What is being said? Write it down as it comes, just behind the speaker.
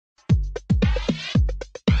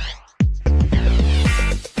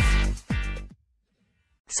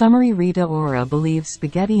Summary: Rita Ora believes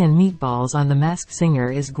spaghetti and meatballs on The Masked Singer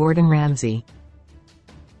is Gordon Ramsay.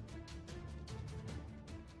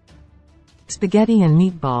 Spaghetti and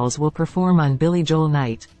Meatballs will perform on Billy Joel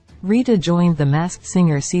Night. Rita joined The Masked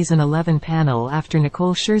Singer Season 11 panel after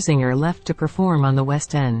Nicole Scherzinger left to perform on the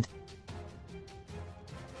West End.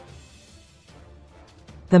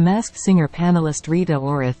 The Masked Singer panelist Rita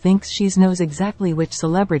Ora thinks she knows exactly which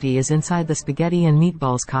celebrity is inside the spaghetti and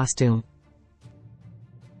meatballs costume.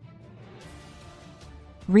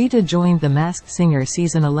 Rita joined The Masked Singer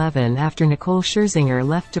Season 11 after Nicole Scherzinger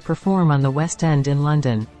left to perform on the West End in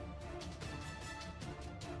London.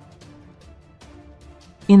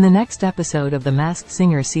 In the next episode of The Masked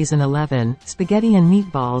Singer Season 11, spaghetti and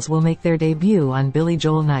meatballs will make their debut on Billy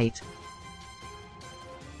Joel Night.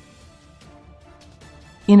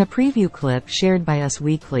 In a preview clip shared by Us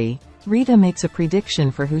Weekly, Rita makes a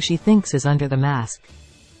prediction for who she thinks is under the mask.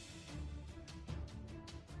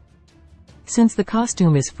 Since the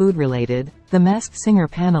costume is food-related, the Masked Singer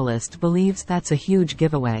panelist believes that's a huge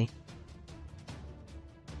giveaway.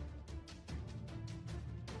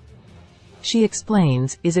 She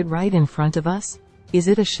explains, "Is it right in front of us? Is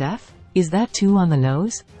it a chef? Is that too on the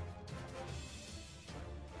nose?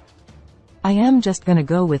 I am just gonna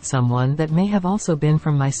go with someone that may have also been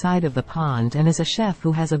from my side of the pond and is a chef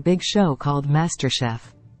who has a big show called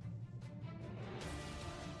MasterChef.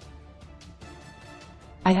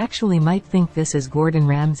 I actually might think this is Gordon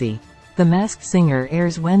Ramsay." The Masked Singer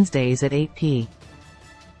airs Wednesdays at 8 p.m.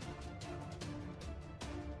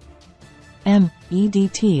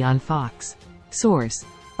 EDT on Fox. Source: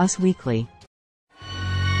 Us Weekly.